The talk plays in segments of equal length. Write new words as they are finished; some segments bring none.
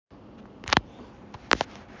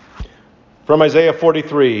From Isaiah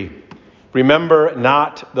 43, remember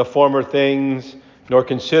not the former things, nor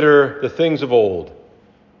consider the things of old.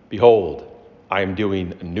 Behold, I am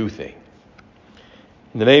doing a new thing.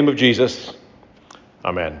 In the name of Jesus,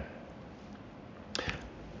 amen.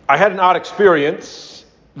 I had an odd experience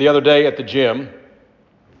the other day at the gym.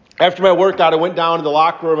 After my workout, I went down to the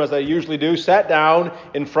locker room as I usually do, sat down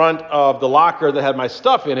in front of the locker that had my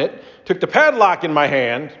stuff in it, took the padlock in my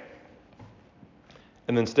hand,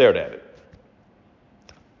 and then stared at it.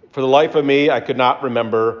 For the life of me, I could not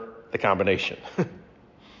remember the combination.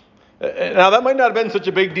 Now, that might not have been such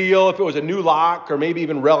a big deal if it was a new lock or maybe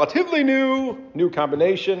even relatively new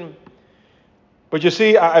combination. But you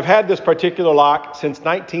see, I've had this particular lock since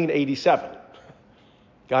 1987.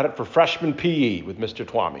 Got it for freshman PE with Mr.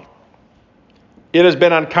 Twomey. It has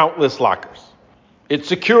been on countless lockers. It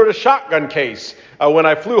secured a shotgun case when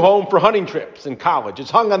I flew home for hunting trips in college. It's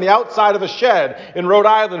hung on the outside of a shed in Rhode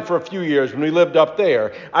Island for a few years when we lived up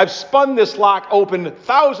there. I've spun this lock open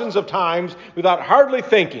thousands of times without hardly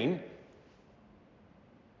thinking.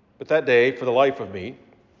 But that day, for the life of me,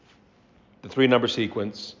 the 3-number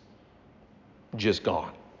sequence, just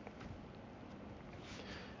gone.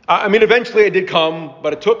 Eventually it did come,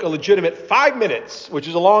 but it took a legitimate 5 minutes, which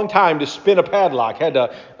is a long time to spin a padlock. Had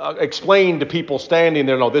to explain to people standing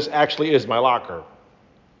there, no, this actually is my locker.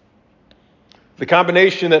 The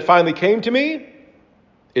combination that finally came to me,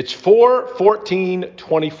 it's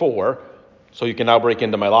 4-14-24, so you can now break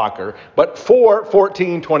into my locker. But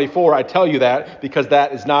 4-14-24, I tell you that because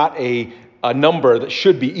that is not a number that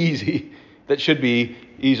should be easy, that should be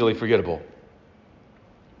easily forgettable.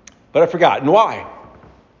 But I've forgotten why.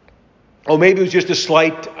 Oh, maybe it was just a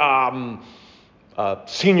slight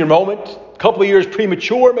senior moment, a couple of years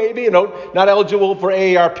premature maybe, not eligible for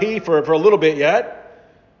AARP for a little bit yet.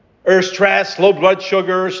 Or stress, low blood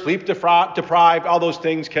sugar, sleep deprived, all those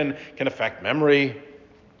things can affect memory.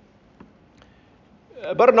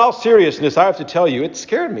 But in all seriousness, I have to tell you, it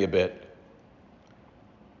scared me a bit.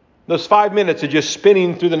 Those 5 minutes of just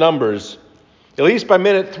spinning through the numbers, at least by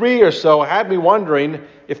minute 3 or so, had me wondering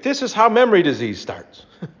if this is how memory disease starts.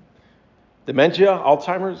 Dementia,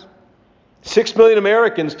 Alzheimer's. 6 million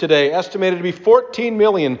Americans today, estimated to be 14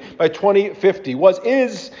 million by 2050.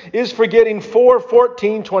 Is forgetting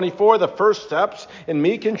 4-14-24 the first steps in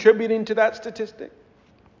me contributing to that statistic?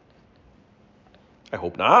 I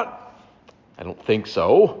hope not. I don't think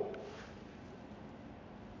so.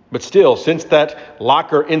 But still, since that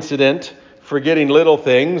locker incident, forgetting little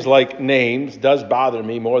things like names does bother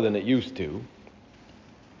me more than it used to.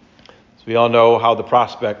 So we all know how the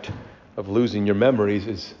prospect of losing your memories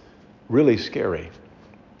is really scary.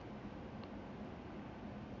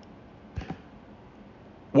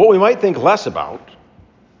 What we might think less about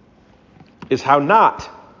is how not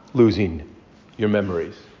losing your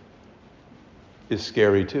memories is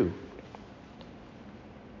scary too.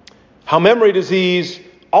 How memory disease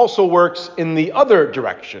also works in the other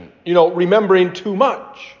direction, remembering too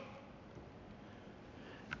much.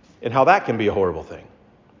 And how that can be a horrible thing.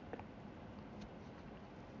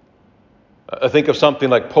 Think of something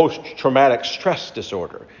like post-traumatic stress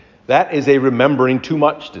disorder. That is a remembering too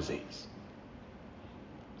much disease.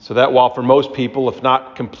 So that while for most people, if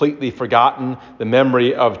not completely forgotten, the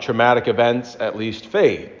memory of traumatic events at least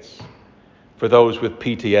fades. For those with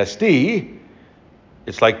PTSD,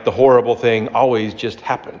 it's like the horrible thing always just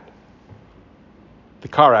happened. The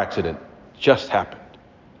car accident just happened.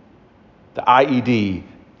 The IED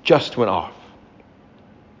just went off.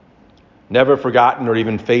 Never forgotten or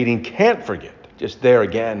even fading, can't forget. Just there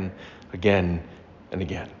again, and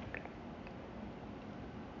again.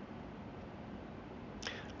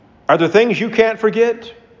 Are there things you can't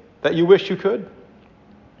forget that you wish you could?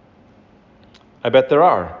 I bet there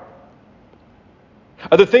are.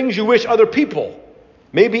 Are there things you wish other people,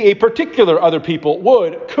 maybe a particular other people,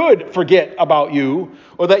 could forget about you,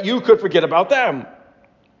 or that you could forget about them?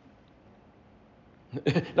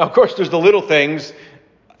 Now, of course, there's the little things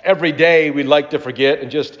every day we'd like to forget and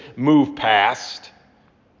just move past.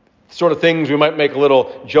 Sort of things we might make a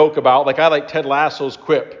little joke about. Like I like Ted Lasso's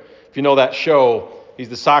quip. If you know that show, he's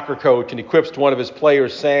the soccer coach and he quips to one of his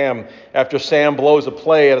players, Sam, after Sam blows a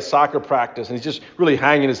play at a soccer practice and he's just really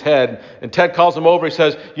hanging his head. And Ted calls him over. He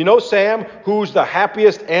says, Sam, who's the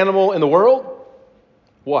happiest animal in the world?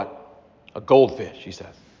 What? A goldfish, he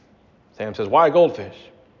says. Sam says, why a goldfish?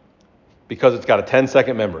 Because it's got a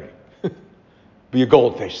 10-second memory. Be a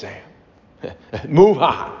goldfish, Sam. Move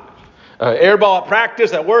on. Airball at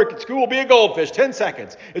practice, at work, at school, be a goldfish, 10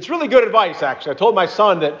 seconds. It's really good advice, actually. I told my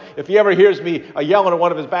son that if he ever hears me yelling at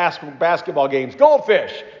one of his basketball games,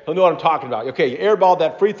 goldfish, he'll know what I'm talking about. Okay, you airballed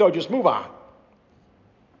that free throw, just move on.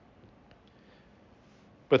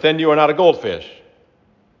 but then you are not a goldfish.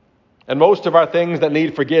 And most of our things that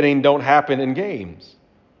need forgetting don't happen in games.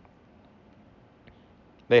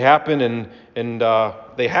 They happen and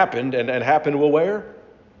they happened and happened well where?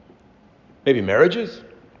 Maybe marriages?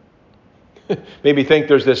 Maybe think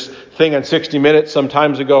there's this thing on 60 Minutes some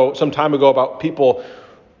time ago about people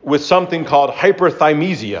with something called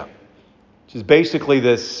hyperthymesia, which is basically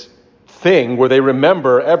this thing where they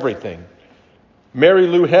remember everything. Mary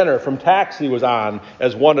Lou Henner from Taxi was on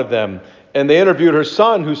as one of them. And they interviewed her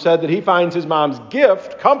son, who said that he finds his mom's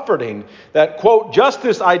gift comforting. That, quote, just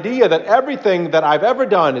this idea that everything that I've ever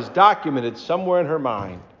done is documented somewhere in her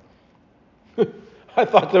mind. I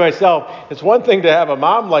thought to myself, it's one thing to have a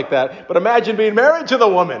mom like that, but imagine being married to the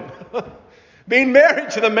woman. Being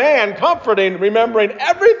married to the man, comforting, remembering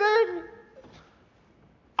everything.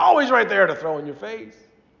 Always right there to throw in your face.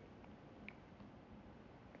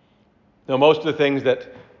 Now, most of the things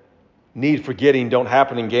that need forgetting don't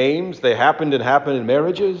happen in games. They happened in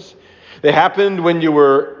marriages. They happened when you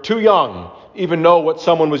were too young, even know what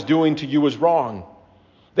someone was doing to you was wrong.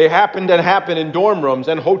 They happened in dorm rooms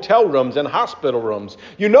and hotel rooms and hospital rooms.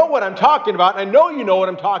 You know what I'm talking about. I know you know what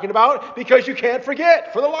I'm talking about because you can't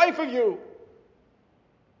forget for the life of you.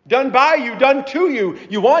 Done by you, done to you.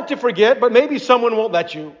 You want to forget, but maybe someone won't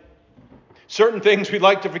let you. Certain things we'd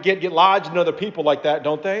like to forget get lodged in other people like that,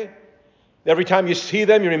 don't they? Every time you see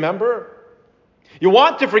them, you remember. You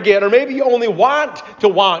want to forget, or maybe you only want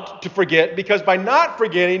to forget, because by not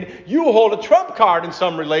forgetting, you hold a trump card in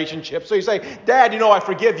some relationship. So you say, Dad, I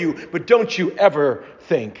forgive you, but don't you ever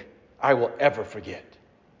think I will ever forget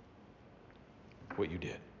what you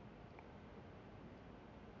did.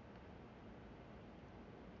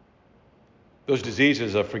 Those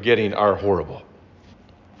diseases of forgetting are horrible.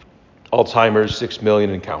 Alzheimer's, 6 million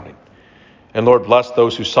and counting. And Lord, bless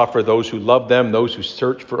those who suffer, those who love them, those who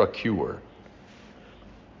search for a cure.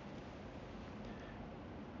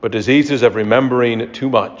 But diseases of remembering too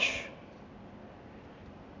much,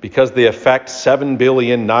 because they affect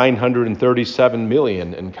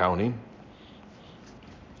 7,937,000,000 and counting,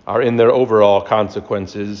 are in their overall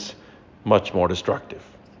consequences much more destructive.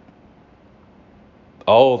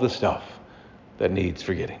 All the stuff that needs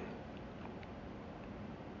forgetting.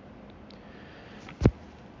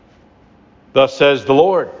 Thus says the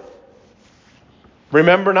Lord,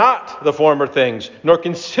 remember not the former things, nor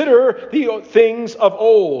consider the things of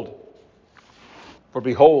old. For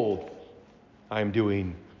behold, I am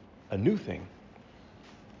doing a new thing.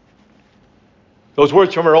 Those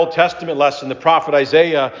words from our Old Testament lesson, the prophet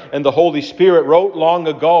Isaiah and the Holy Spirit wrote long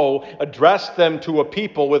ago, addressed them to a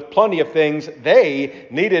people with plenty of things they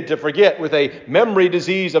needed to forget, with a memory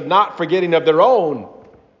disease of not forgetting of their own.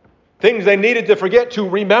 Things they needed to forget, to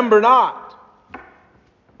remember not.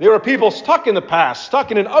 They were people stuck in the past, stuck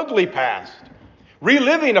in an ugly past,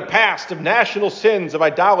 reliving a past of national sins of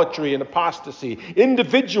idolatry and apostasy,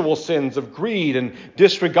 individual sins of greed and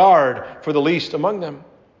disregard for the least among them.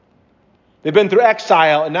 They've been through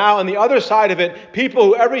exile, and now on the other side of it, people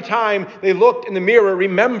who every time they looked in the mirror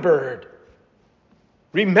remembered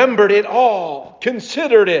it all,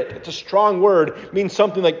 considered it. It's a strong word. It means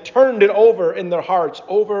something like turned it over in their hearts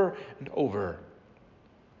over and over.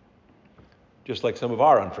 Just like some of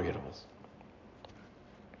our unforgettables.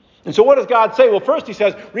 And so what does God say? Well, first he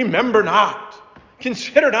says, remember not.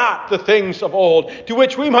 Consider not the things of old. To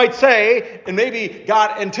which we might say, and maybe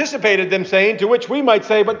God anticipated them saying, to which we might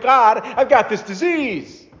say, but God, I've got this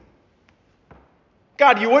disease.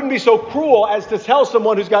 God, you wouldn't be so cruel as to tell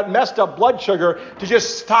someone who's got messed up blood sugar to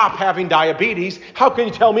just stop having diabetes. How can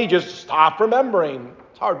you tell me just stop remembering?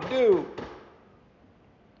 It's hard to do.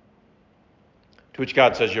 To which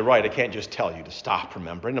God says, you're right, I can't just tell you to stop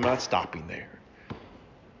remembering. I'm not stopping there.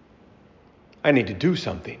 I need to do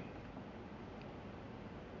something.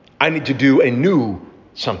 I need to do a new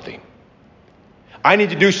something. I need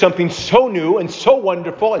to do something so new and so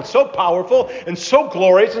wonderful and so powerful and so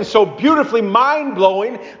glorious and so beautifully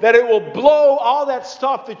mind-blowing that it will blow all that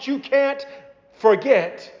stuff that you can't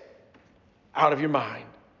forget out of your mind.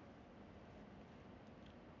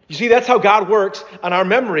 You see, that's how God works on our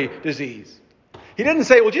memory disease. He didn't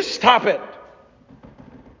say, well, just stop it.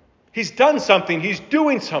 He's done something. He's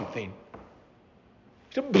doing something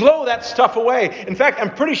to blow that stuff away. In fact,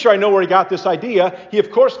 I'm pretty sure I know where he got this idea. He,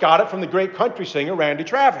 of course, got it from the great country singer, Randy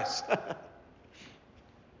Travis.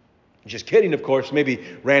 Just kidding, of course. Maybe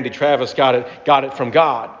Randy Travis got it from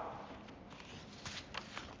God.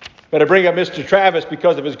 But I bring up Mr. Travis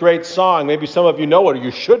because of his great song. Maybe some of you know it, or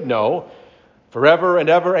you should know. Forever and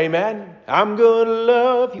ever, amen. I'm going to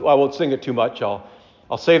love you. I won't sing it too much. I'll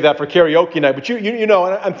save that for karaoke night. But you know,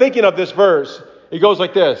 and I'm thinking of this verse. It goes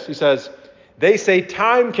like this. He says, They say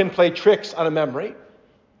time can play tricks on a memory,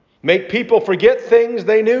 make people forget things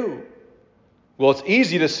they knew. Well, it's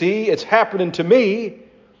easy to see. It's happening to me.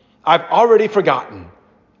 I've already forgotten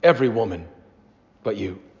every woman but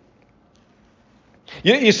you.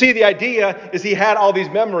 You see, the idea is he had all these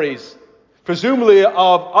memories, presumably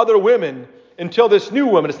of other women, until this new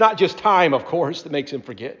woman. It's not just time, of course, that makes him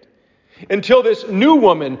forget. Until this new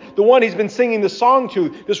woman, the one he's been singing the song to,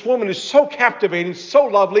 this woman is so captivating, so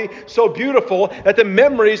lovely, so beautiful, that the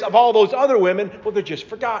memories of all those other women, well, they're just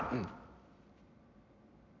forgotten.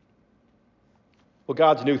 Well,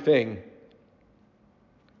 God's new thing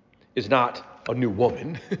is not a new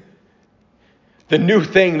woman. The new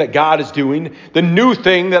thing that God is doing, the new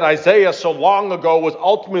thing that Isaiah so long ago was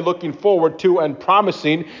ultimately looking forward to and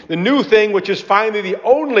promising, the new thing which is finally the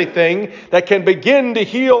only thing that can begin to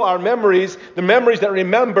heal our memories, the memories that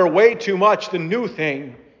remember way too much, the new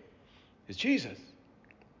thing is Jesus.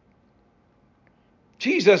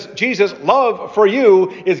 Jesus' love for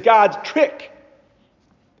you is God's trick,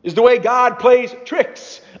 is the way God plays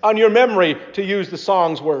tricks on your memory, to use the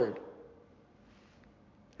song's word.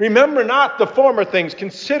 Remember not the former things.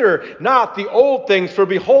 Consider not the old things. For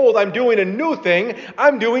behold, I'm doing a new thing.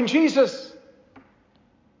 I'm doing Jesus.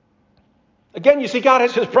 Again, you see, God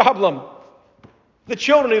has his problem. The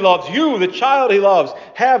children he loves, you, the child he loves,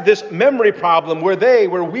 have this memory problem where they,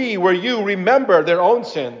 where we, where you remember their own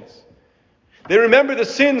sins. They remember the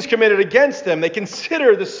sins committed against them. They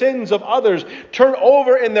consider the sins of others. Turn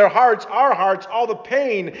over in their hearts, our hearts, all the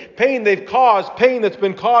pain they've caused, pain that's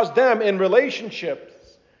been caused them in relationships.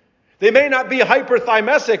 They may not be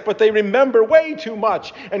hyperthymesic, but they remember way too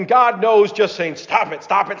much. And God knows, just saying, stop it,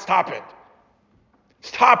 stop it, stop it.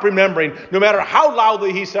 Stop remembering. No matter how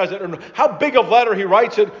loudly he says it or how big of letter he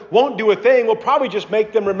writes it, won't do a thing. Will probably just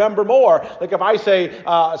make them remember more. Like if I say,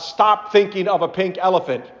 stop thinking of a pink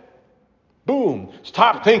elephant. Boom.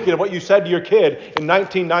 Stop thinking of what you said to your kid in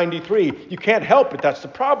 1993. You can't help it. That's the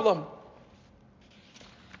problem.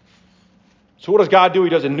 So what does God do? He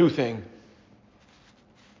does a new thing.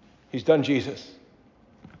 He's done Jesus.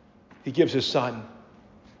 He gives his son.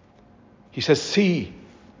 He says, see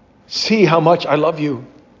how much I love you.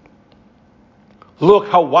 Look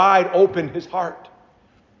how wide open his heart.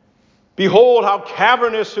 Behold how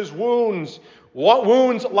cavernous his wounds. What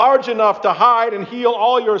wounds large enough to hide and heal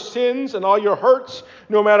all your sins and all your hurts,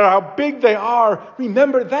 no matter how big they are.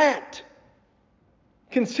 Remember that.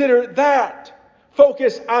 Consider that.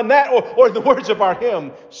 Focus on that. Or in the words of our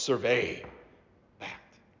hymn, survey.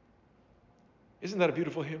 Isn't that a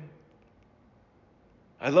beautiful hymn?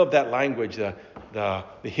 I love that language. The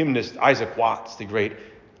hymnist Isaac Watts, the great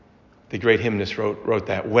hymnist, wrote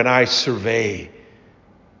that. When I survey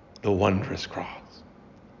the wondrous cross.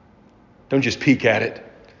 Don't just peek at it,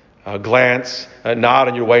 glance, nod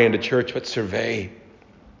on your way into church, but survey.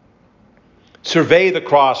 Survey the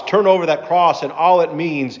cross. Turn over that cross and all it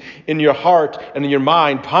means in your heart and in your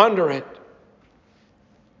mind. Ponder it.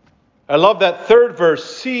 I love that third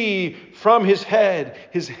verse. See from his head,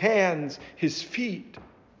 his hands, his feet.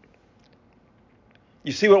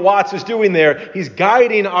 You see what Watts is doing there? He's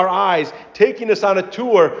guiding our eyes, taking us on a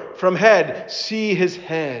tour from head. See his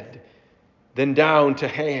head, then down to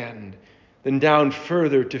hand, then down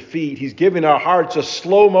further to feet. He's giving our hearts a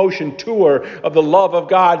slow motion tour of the love of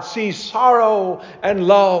God. See sorrow and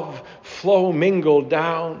love flow mingled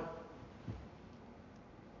down.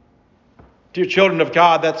 Dear children of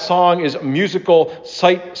God, that song is a musical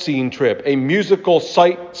sightseeing trip. A musical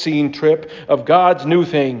sightseeing trip of God's new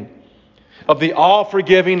thing. Of the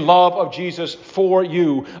all-forgiving love of Jesus for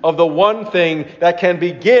you. Of the one thing that can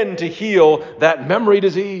begin to heal that memory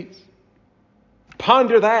disease.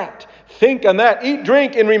 Ponder that. Think on that. Eat,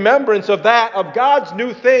 drink in remembrance of that, of God's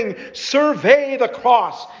new thing. Survey the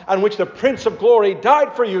cross on which the Prince of Glory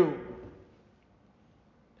died for you.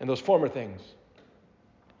 And those former things.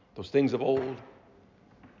 Those things of old,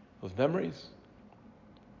 those memories.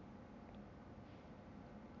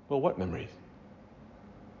 Well, what memories?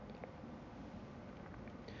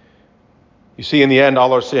 You see, in the end,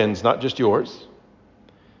 all our sins, not just yours,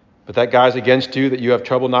 but that guy's against you that you have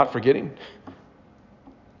trouble not forgetting.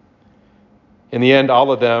 In the end,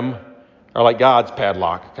 all of them are like God's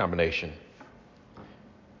padlock combination.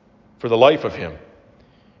 For the life of him,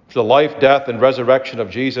 for the life, death, and resurrection of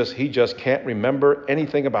Jesus, he just can't remember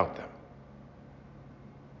anything about them.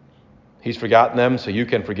 He's forgotten them so you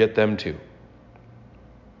can forget them too.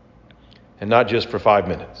 And not just for 5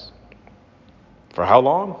 minutes. For how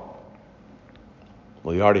long?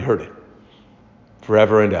 Well, you already heard it.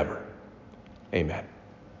 Forever and ever. Amen.